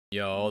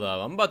Yo, hold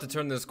up. I'm about to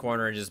turn this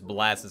corner and just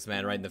blast this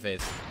man right in the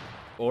face.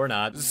 Or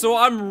not. So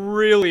I'm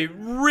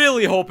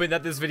really hoping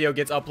that this video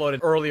gets uploaded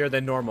earlier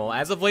than normal.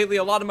 As of lately,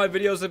 a lot of my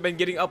videos have been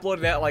getting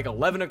uploaded at like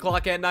 11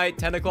 o'clock at night,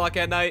 10 o'clock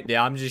at night.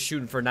 Yeah, I'm just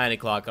shooting for 9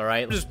 o'clock,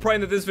 alright? I'm just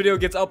praying that this video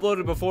gets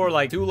uploaded before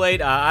like too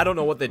late. I don't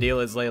know what the deal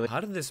is lately. How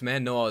did this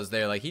man know I was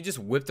there? Like, he just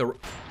whipped a...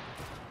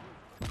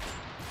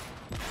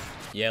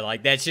 Yeah,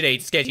 like, that shit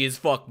ain't sketchy as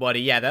fuck,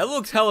 buddy. Yeah, that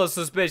looks hella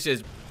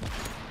suspicious.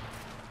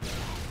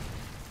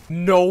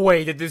 No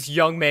way that this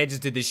young man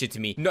just did this shit to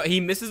me. No, he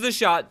misses the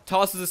shot,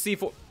 tosses a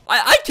C4.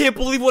 I can't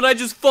believe what I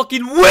just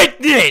fucking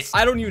witnessed!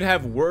 I don't even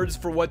have words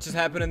for what just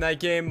happened in that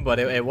game, but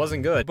it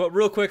wasn't good. But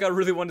real quick, I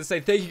really wanted to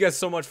say thank you guys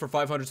so much for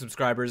 500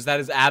 subscribers.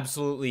 That is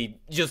absolutely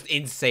just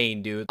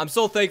insane, dude. I'm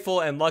so thankful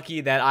and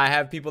lucky that I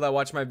have people that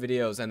watch my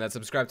videos and that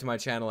subscribe to my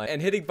channel.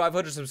 And hitting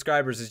 500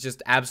 subscribers is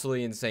just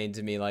absolutely insane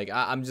to me. Like,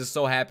 I'm just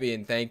so happy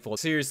and thankful.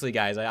 Seriously,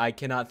 guys, I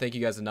cannot thank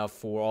you guys enough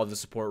for all the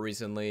support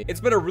recently.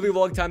 It's been a really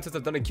long time since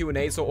I've done a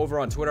Q&A, so over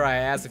on Twitter, I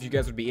asked if you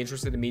guys would be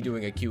interested in me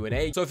doing a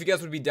Q&A. So if you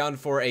guys would be down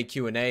for a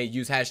Q&A,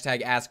 use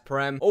hashtag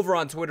 #AskPrem over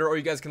on Twitter, or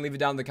you guys can leave it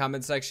down in the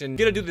comment section. I'm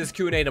gonna do this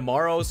Q&A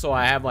tomorrow, so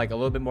I have like a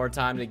little bit more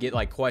time to get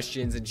like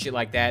questions and shit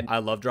like that. I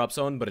love Drop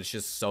Zone, but it's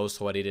just so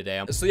sweaty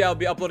today. So yeah, I'll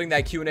be uploading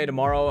that Q&A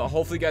tomorrow.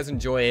 Hopefully you guys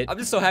enjoy it. I'm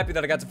just so happy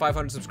that I got to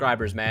 500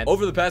 subscribers, man.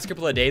 Over the past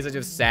couple of days, I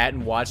just sat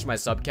and watched my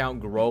sub count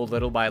grow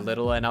little by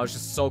little, and I was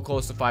just so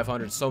close to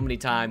 500 so many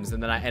times,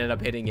 and then I ended up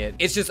hitting it.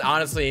 It's just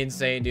honestly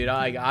insane, dude.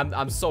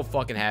 I'm so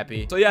fucking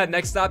happy. So yeah,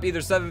 next stop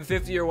either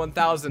 750 or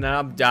 1000,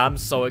 and I'm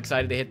so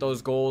excited to hit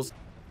those goals.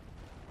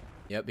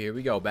 Yep, here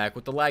we go, back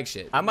with the lag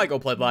shit. I might go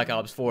play Black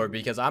Ops 4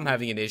 because I'm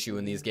having an issue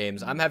in these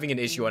games. I'm having an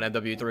issue on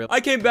MW3.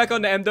 I came back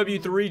onto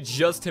MW3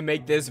 just to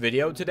make this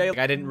video today. Like,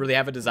 I didn't really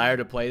have a desire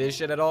to play this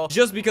shit at all,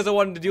 just because I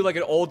wanted to do like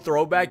an old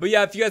throwback. But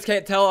yeah, if you guys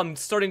can't tell, I'm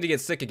starting to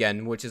get sick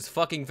again, which is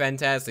fucking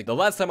fantastic. The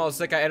last time I was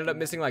sick, I ended up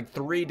missing like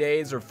 3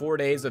 days or 4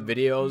 days of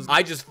videos.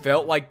 I just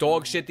felt like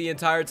dog shit the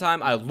entire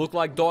time. I look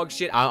like dog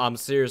shit. I'm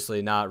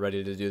seriously not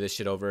ready to do this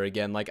shit over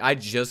again. Like, I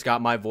just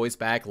got my voice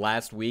back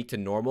last week to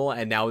normal,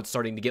 and now it's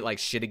starting to get like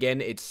shit again.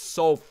 It's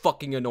so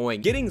fucking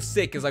annoying. Getting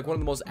sick is like one of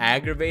the most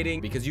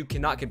aggravating because you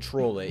cannot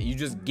control it. You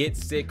just get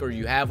sick, or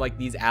you have like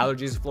these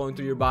allergies flowing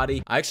through your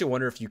body. I actually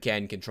wonder if you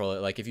can control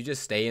it. Like, if you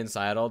just stay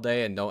inside all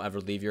day and don't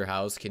ever leave your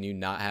house, can you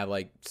not have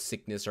like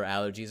sickness or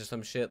allergies or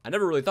some shit? I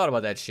never really thought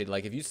about that shit.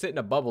 Like, if you sit in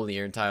a bubble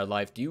your entire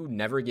life, do you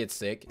never get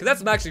sick? Because that's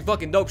some actually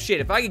fucking dope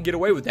shit. If I could get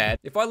away with that,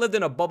 if I lived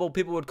in a bubble,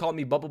 people would call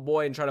me Bubble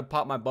Boy and try to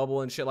pop my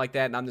bubble and shit like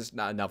that, and I'm just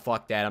no,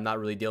 fuck that. I'm not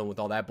really dealing with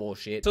all that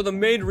bullshit. So the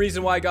main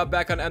reason why I got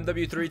back on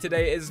MW3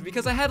 today is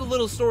because I had a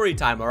little story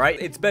time,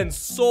 alright? It's been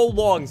so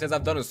long since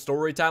I've done a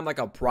story time, like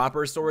a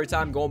proper story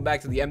time, going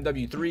back to the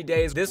MW3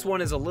 days. This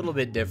one is a little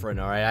bit different,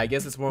 alright? I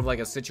guess it's more of like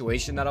a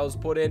situation that I was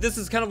put in. This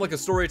is kind of like a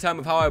story time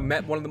of how I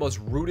met one of the most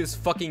rudest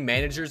fucking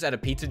managers at a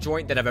pizza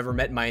joint that I've ever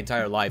met in my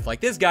entire life. Like,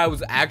 this guy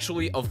was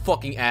actually a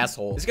fucking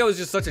asshole. This guy was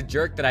just such a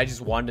jerk that I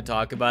just wanted to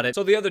talk about it.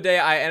 So the other day,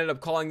 I ended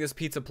up calling this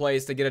pizza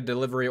place to get a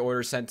delivery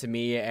order sent to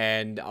me,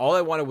 and all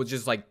I wanted was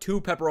just like 2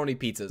 pepperoni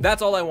pizzas.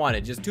 That's all I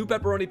wanted, just 2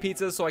 pepperoni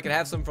pizzas so I could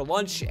have some for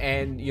lunch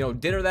and, you know,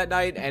 dinner that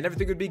night, and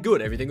everything would be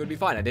good. Everything would be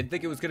fine. I didn't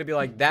think it was gonna be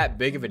like that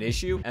big of an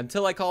issue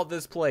until I called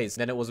this place.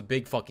 Then it was a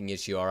big fucking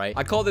issue, alright?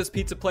 I called this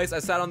pizza place. I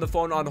sat on the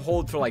phone on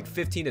hold for like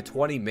 15 to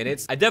 20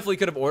 minutes. I definitely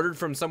could have ordered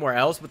from somewhere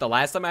else, but the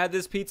last time I had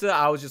this pizza,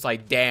 I was just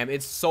like, damn,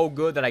 it's so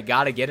good that I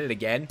gotta get it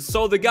again.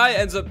 So the guy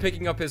ends up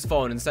picking up his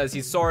phone and says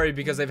he's sorry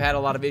because they've had a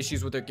lot of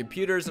issues with their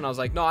computers, and I was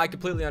like, no, I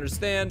completely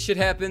understand. Shit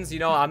happens, you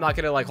know, I'm not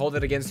gonna like hold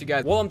it against you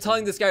guys. Well, I'm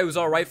telling this guy it was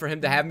alright for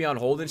him to have me on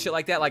hold and shit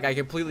like that. Like, I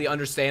completely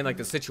understand like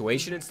the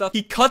situation and stuff.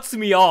 He cuts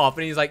me off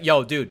and he's like,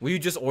 yo, dude, will you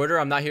just order?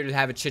 I'm not here to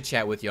have a chit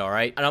chat with you,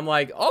 alright? And I'm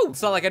like, oh,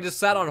 it's not like I just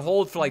sat on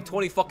hold for like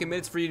 20 fucking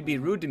minutes for you to be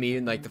rude to me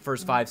in like the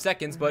first 5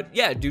 seconds, but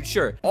yeah, dude,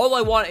 sure. All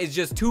I want is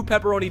just 2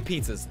 pepperoni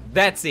pizzas.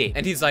 That's it.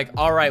 And he's like,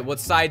 alright, what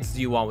sides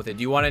do you want with it?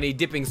 Do you want any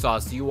dipping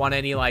sauce? Do you want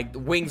any like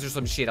wings or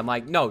some shit? I'm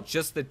like, no,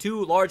 just the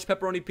 2 large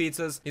pepperoni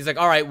pizzas. He's like,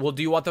 alright, well,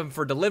 do you want them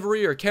for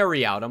delivery or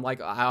carry out? I'm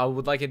like, I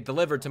would like it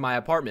delivered to my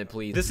apartment,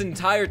 please. This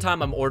entire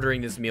time I'm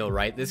ordering this meal,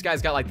 right? This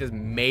guy's got like this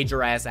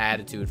major ass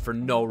attitude for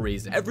no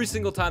reason. Every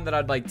single time that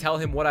I'd like tell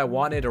him what I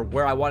wanted or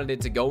where I wanted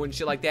it to go and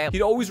shit like that,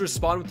 he'd always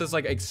respond with this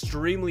like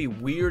extremely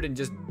weird and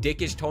just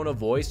dickish tone of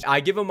voice. I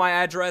give him my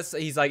address.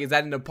 He's like, is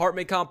that an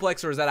apartment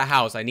complex or is that a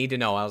house? I need to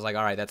know. I was like,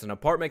 all right, that's an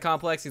apartment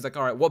complex. He's like,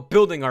 all right, what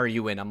building are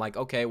you in? I'm like,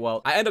 okay,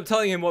 well, I end up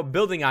telling him what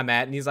building I'm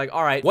at, and he's like,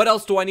 all right, what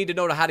else do I need to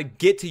know to how to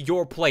get to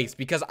your place?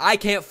 Because I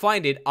can't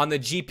find it on the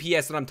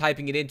GPS that I'm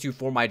typing it into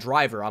for my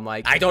driver. I'm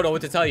like, I don't know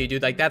what to tell you,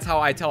 dude. Like, that's how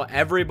I tell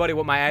everybody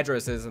what my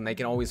address is, and they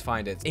can always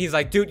find it. And he's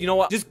like, dude, you know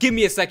what? Just give give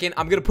me a second.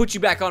 I'm gonna put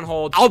you back on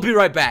hold. I'll be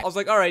right back. I was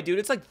like, all right, dude,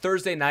 it's like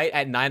Thursday night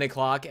at 9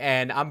 o'clock,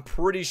 and I'm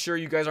pretty sure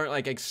you guys aren't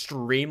like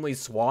extremely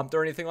swamped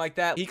or anything like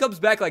that. He comes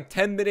back like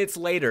 10 minutes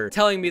later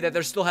telling me that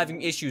they're still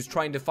having issues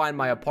trying to find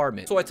my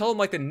apartment. So I tell him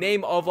like the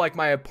name of like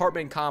my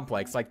apartment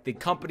complex, like the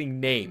company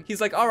name.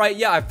 He's like, all right,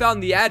 yeah, I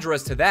found the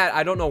address to that.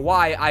 I don't know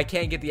why I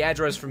can't get the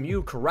address from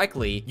you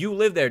correctly. You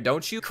live there,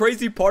 don't you?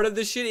 Crazy part of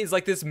this shit is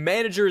like this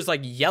manager is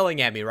like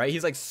yelling at me, right?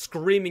 He's like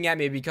screaming at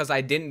me because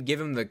I didn't give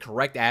him the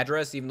correct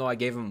address, even though I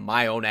gave him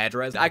my own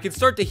address. I can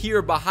start to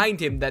hear behind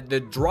him that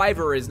the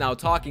driver is now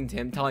talking to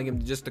him, telling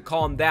him just to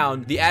calm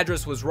down. The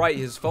address was right.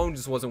 His phone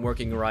just wasn't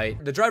working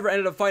right. The driver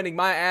ended up finding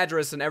my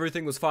address and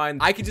everything was fine.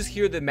 I could just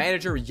hear the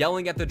manager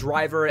yelling at the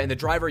driver and the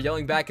driver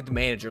yelling back at the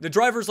manager. The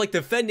driver's like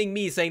defending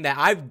me, saying that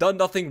I've done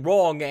nothing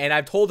wrong and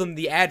I've told him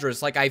the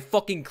address. Like I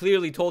fucking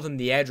clearly told him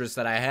the address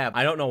that I have.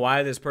 I don't know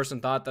why this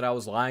person thought that I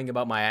was lying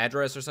about my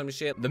address or some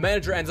shit. The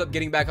manager ends up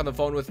getting back on the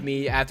phone with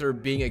me after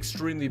being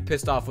extremely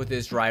pissed off with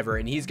this driver,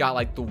 and he's got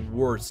like the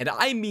worst, and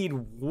I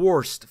mean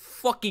worst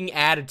fucking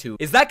attitude.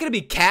 Is that gonna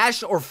be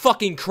cash or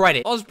fucking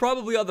credit? I was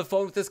probably on the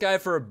phone with this guy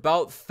for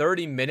about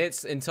 30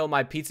 minutes until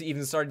my pizza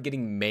even started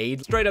getting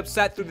made. Straight up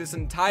sat through this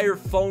entire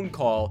phone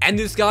call, and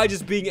this guy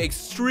just being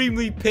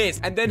extremely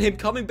pissed, and then him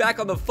coming back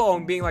on the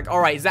phone being like, all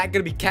right, is that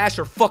gonna be cash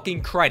or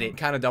fucking credit?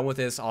 Kind of done with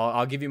this.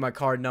 I'll give you my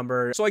card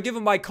number. So I give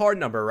him my card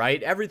number,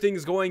 right?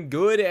 Everything's going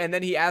good, and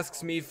then he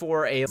asks me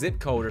for a zip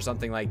code or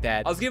something like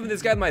that. I was giving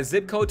this guy my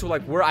zip code to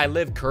like where I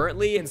live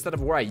currently instead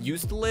of where I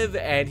used to live,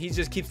 and he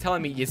just keeps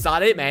telling me, it's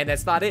not it, man.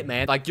 That's not it,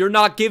 man. Like, you're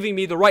not giving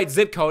me the right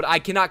zip code. I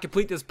cannot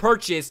complete this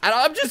purchase. And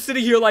I'm just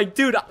sitting here like,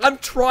 dude, I'm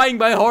trying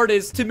my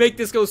hardest to make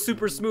this go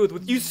super smooth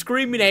with you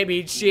screaming at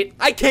me and shit.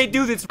 I can't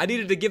do this. I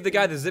needed to give the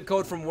guy the zip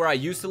code from where I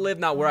used to live,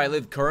 not where I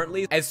live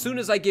currently. As soon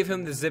as I give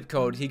him the zip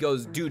code, he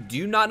goes, dude, do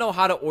you not know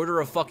how to order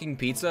a fucking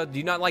pizza? Do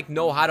you not like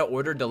know how to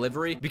order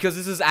delivery? Because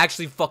this is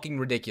actually fucking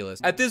ridiculous.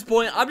 At this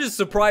point, I'm just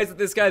surprised that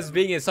this guy's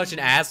being such an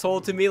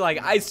asshole to me.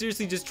 Like, I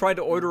seriously just tried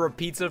to order a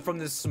pizza from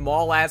this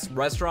small ass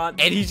restaurant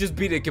and he's just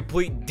being a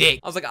complete dick.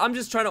 I was like, I'm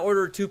just trying to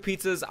order 2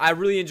 pizzas. I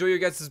really enjoy your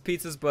guys'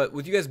 pizzas, but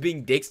with you guys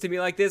being dicks to me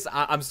like this,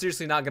 I'm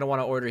seriously not gonna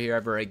want to order here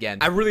ever again.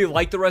 I really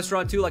like the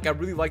restaurant too. Like, I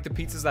really like the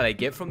pizzas that I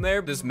get from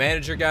there. This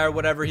manager guy or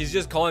whatever, he's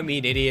just calling me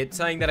an idiot,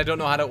 saying that I don't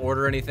know how to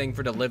order anything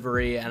for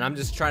delivery, and I'm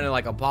just trying to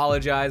like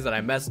apologize that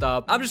I messed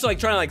up. I'm just like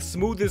trying to like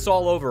smooth this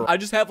all over. I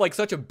just have like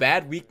such a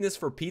bad weakness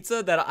for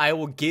pizza that I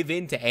will give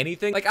in to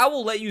anything. Like, I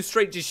will let you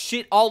straight just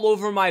shit all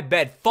over my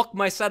bed, fuck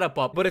my setup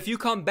up, but if you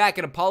come back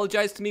and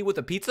apologize to me with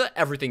a pizza,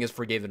 everything is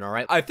forgiven, all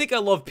right? I think I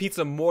love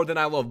pizza more than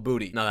I love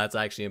booty. No, that's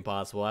actually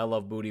impossible. I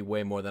love booty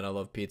way more than I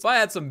love pizza. If I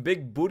had some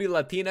big booty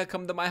Latina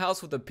come to my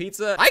house with a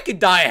pizza, I could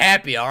die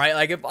happy, all right?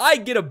 Like, if I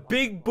get a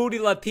big booty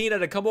Latina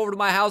to come over to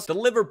my house,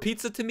 deliver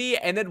pizza to me,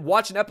 and then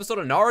watch an episode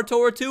of Naruto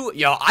or 2,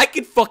 yo, I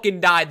could fucking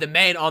die the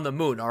man on the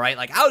moon, all right?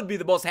 Like, I would be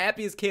the most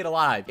happiest kid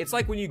alive. It's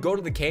like when you go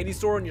to the candy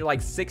store and you're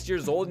like 6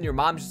 years old and your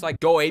mom's just like,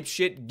 go ape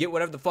shit, get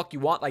whatever the fuck you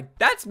want. Like,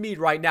 that's me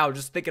right now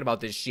just thinking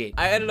about this shit.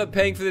 I ended up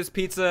paying for this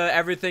pizza.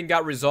 Everything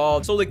got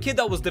resolved. So the kid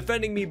that was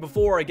defending me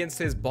before against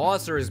his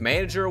boss or his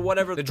manager or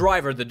whatever, the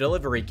driver, the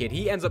delivery kid,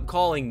 he ends up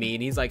calling me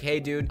and he's like, hey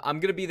dude, I'm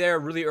gonna be there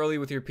really early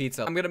with your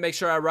pizza. I'm gonna make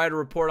sure I write a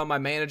report on my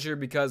manager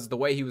because the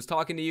way he was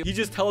talking to you. He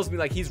just tells me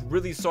like he's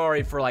really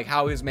sorry for like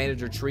how his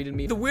manager treated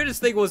me. The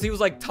weirdest thing was he was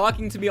like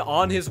talking to me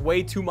on his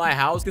way to my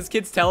house. This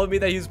kid's telling me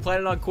that he was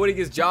planning on quitting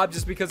his job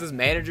just because his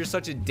manager's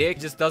such a dick,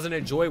 just doesn't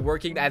enjoy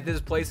working at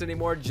this place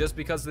anymore just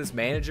because of this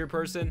manager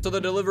person. So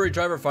the delivery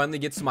driver finally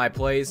gets to my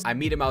place. I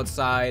meet him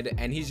outside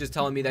and he's just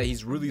telling me that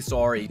he's really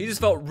sorry. He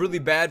just felt really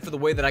bad for the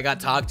way that I got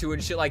talked to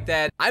and shit like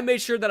that. I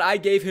made sure that I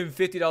gave him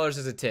 $50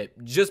 as a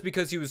tip just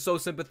because he was so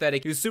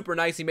sympathetic. He was super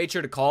nice. He made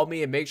sure to call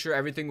me and make sure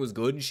everything was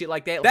good and shit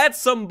like that.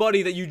 That's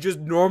somebody that you just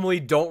normally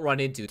don't run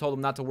into. Told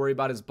him not to worry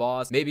about his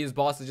boss. Maybe his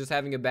boss is just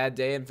having a bad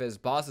day, and if his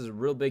boss is a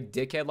real big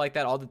dickhead like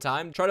that all the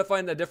time, try to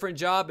find a different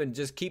job and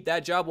just keep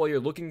that job while you're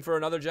looking for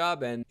another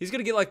job. And he's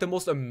gonna get like the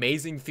most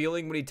amazing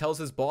feeling when he tells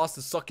his boss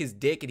to suck his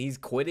dick and he's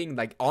quitting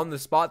like on the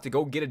spot to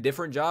go get a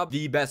different job.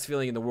 The best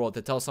feeling in the world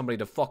to tell somebody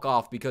to fuck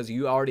off because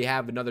you already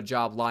have another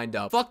job lined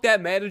up. Fuck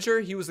that manager.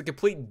 He was a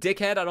complete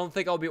dickhead. I don't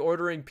think I'll be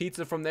ordering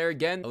pizza from there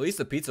again. At least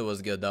the pizza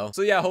was good though.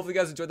 So yeah, hopefully you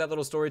guys enjoyed that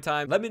little story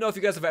time. Let me know if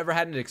you guys have ever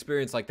had an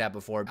experience like that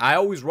before. I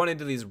always run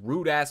into these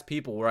rude ass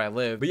people where I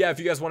live. But yeah, if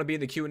you guys want to be in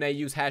the Q&A,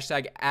 use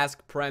hashtag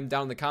AskPrem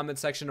down in the comment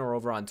section or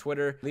over on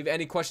Twitter. Leave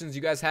any questions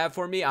you guys have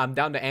for me. I'm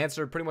down to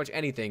answer pretty much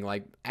anything.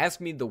 Like,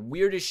 ask me the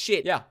weirdest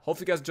shit. Yeah,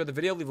 hopefully you guys enjoyed the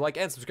video. Leave a like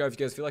and subscribe if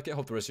you guys feel like it.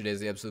 Hope the rest of your day is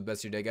the absolute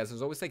best of your day, guys.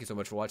 As always, thank you so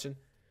much for watching.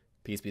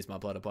 Peace, peace, my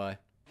platter pie.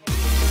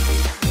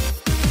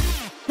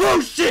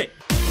 Oh shit!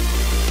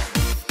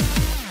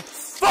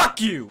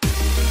 Fuck you!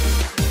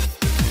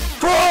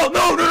 Crawl!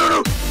 No, no, no,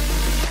 no!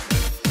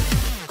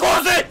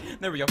 Close it!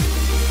 There we go.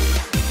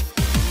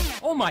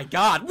 Oh my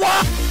god,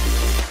 what?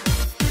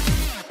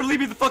 Leave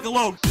me the fuck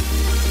alone.